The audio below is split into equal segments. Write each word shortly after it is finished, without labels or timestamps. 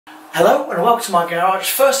Hello and welcome to my garage.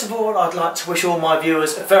 First of all, I'd like to wish all my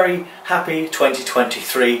viewers a very happy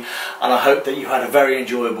 2023, and I hope that you had a very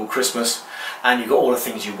enjoyable Christmas and you got all the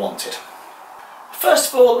things you wanted.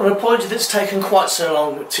 First of all, an apology that it's taken quite so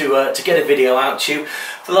long to get a video out to you.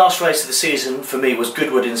 The last race of the season for me was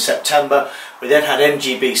Goodwood in September. We then had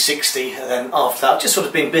MGB 60, and then after that I've just sort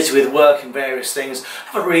of been busy with work and various things.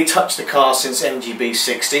 I haven't really touched the car since MGB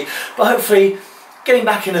 60, but hopefully getting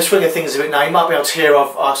back in the swing of things a bit now. You might be able to hear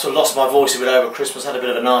I've sort of lost my voice a bit over Christmas, had a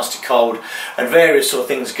bit of a nasty cold and various sort of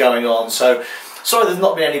things going on. So sorry there's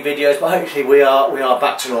not been any videos, but hopefully we are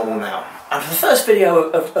back to normal now. And for the first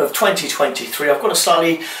video of 2023, I've got a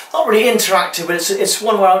slightly, not really interactive, but it's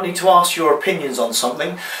one where I need to ask your opinions on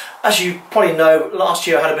something. As you probably know, last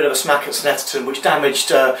year I had a bit of a smack at Snetterton, which damaged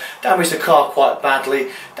the car quite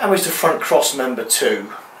badly, damaged the front Crossmember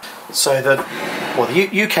too. So the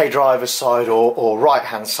UK driver's side or right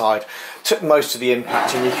hand side took most of the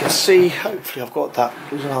impact, and you can see, hopefully I've got that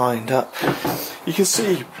lined up, you can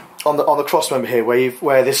see on the Crossmember here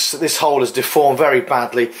where this hole has deformed very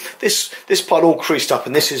badly. This part all creased up,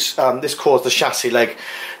 and this caused the chassis leg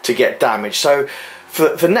to get damaged. So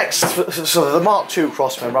for the Mark II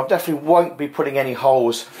Crossmember, I definitely won't be putting any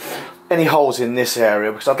holes in this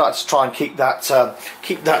area, because I'd like to try and keep that sort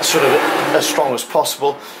of as strong as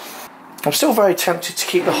possible. I'm still very tempted to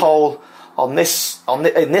keep the hole in this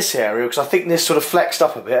area, because I think this sort of flexed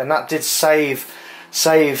up a bit, and that did save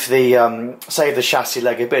the chassis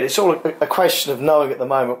leg a bit. It's all a question of knowing at the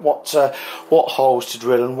moment what holes to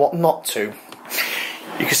drill and what not to.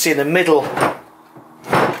 You can see in the middle of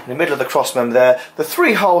the Crossmember there, the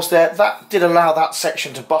 3 holes there, that did allow that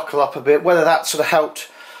section to buckle up a bit. Whether that sort of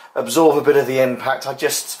helped absorb a bit of the impact, I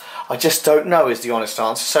just don't know, is the honest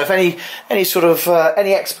answer. So if any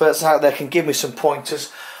experts out there can give me some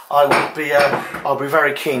pointers, I'll be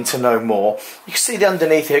very keen to know more. You can see the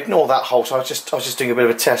underneath here. Ignore that hole. So I was just doing a bit of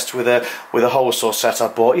a test with a hole saw set I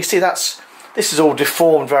bought. You see this is all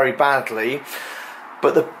deformed very badly.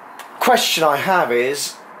 But the question I have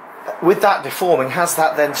is, with that deforming, has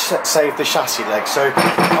that then saved the chassis leg? So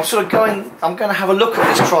I'm going to have a look at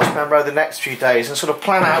this Crossmember over the next few days and sort of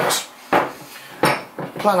plan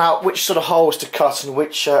out which sort of holes to cut and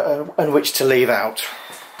which to leave out.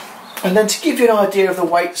 And then to give you an idea of the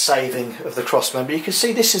weight saving of the Crossmember, you can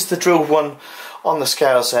see this is the drilled one on the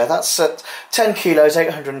scales there. That's at 10 kilos,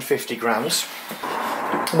 850 grams.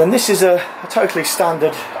 And then this is a totally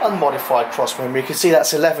standard unmodified Crossmember. You can see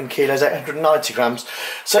that's 11 kilos, 890 grams.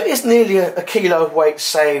 So it is nearly a kilo of weight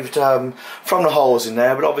saved from the holes in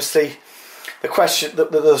there. But obviously the question,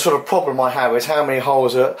 the sort of problem I have is how many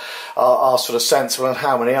holes are sort of sensible and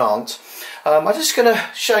how many aren't. I'm just going to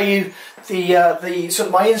show you the sort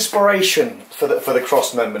of my inspiration for the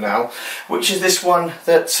Crossmember now, which is this one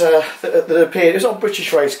that appeared. It was on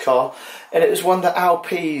British Race Car, and it was one that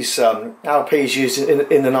Alpes used in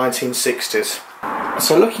the 1960s.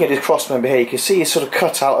 So looking at his Crossmember here, you can see he's sort of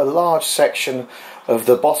cut out a large section of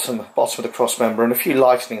the bottom of the Crossmember and a few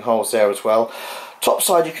lightening holes there as well. Top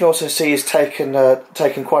side, you can also see he's taken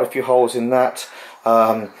quite a few holes in that.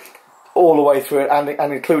 All the way through it,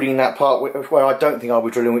 and including that part where I don't think I'll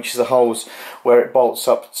be drilling, which is the holes where it bolts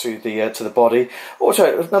up to the body.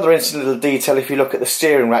 Also, another interesting little detail, if you look at the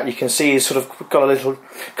steering rack, you can see he's sort of got a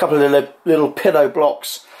couple of little pillow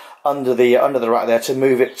blocks under the rack there to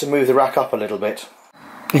move the rack up a little bit.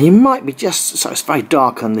 And you might be so it's very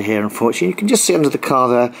dark under here, unfortunately. You can just see under the car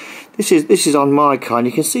there. This is on my car, and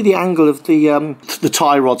you can see the angle of the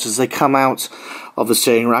tie rods as they come out of the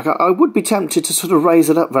steering rack. I would be tempted to sort of raise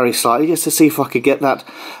it up very slightly, just to see if I could get that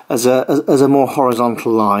as a more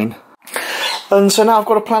horizontal line. And so now I've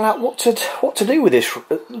got to plan out what to do with this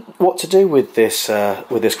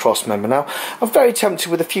Crossmember. Now I'm very tempted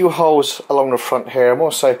with a few holes along the front here. I'm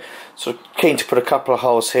also sort of keen to put a couple of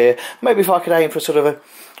holes here. Maybe if I could aim for sort of a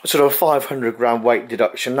 500 gram weight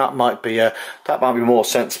deduction, that might be more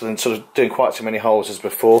sensible than sort of doing quite so many holes as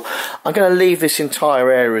before. I'm going to leave this entire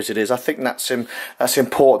area as it is. I think that's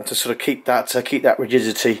important to sort of keep that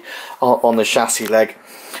rigidity on the chassis leg.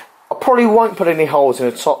 I probably won't put any holes in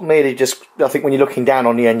the top, merely just, I think when you're looking down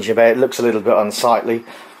on the engine bay, it looks a little bit unsightly.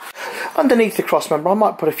 Underneath the Crossmember, I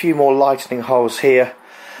might put a few more lightening holes here.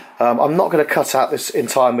 I'm not going to cut out this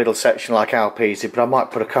entire middle section like Alpes did, but I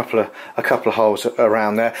might put a couple of holes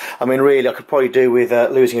around there. I mean, really, I could probably do with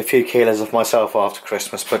losing a few kilos of myself after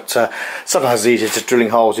Christmas, but sometimes it's easier just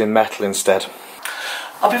drilling holes in metal instead.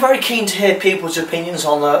 I'll be very keen to hear people's opinions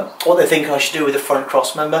on what they think I should do with the front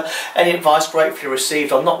crossmember. Any advice gratefully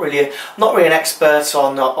received. I'm not really an expert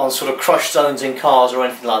on sort of crush zones in cars or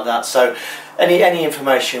anything like that, so any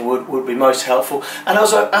information would be most helpful. And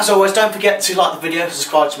as always, don't forget to like the video,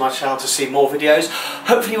 subscribe to my channel to see more videos.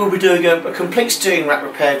 Hopefully we'll be doing a complete steering rack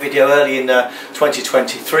repair video early in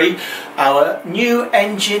 2023. Our new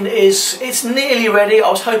engine it's nearly ready.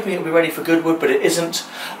 I was hoping it would be ready for Goodwood, but it isn't.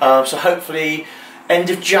 So hopefully end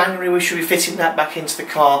of January we should be fitting that back into the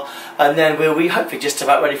car, and then we'll be hopefully just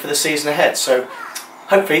about ready for the season ahead. So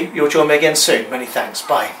hopefully you'll join me again soon. Many thanks.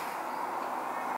 Bye.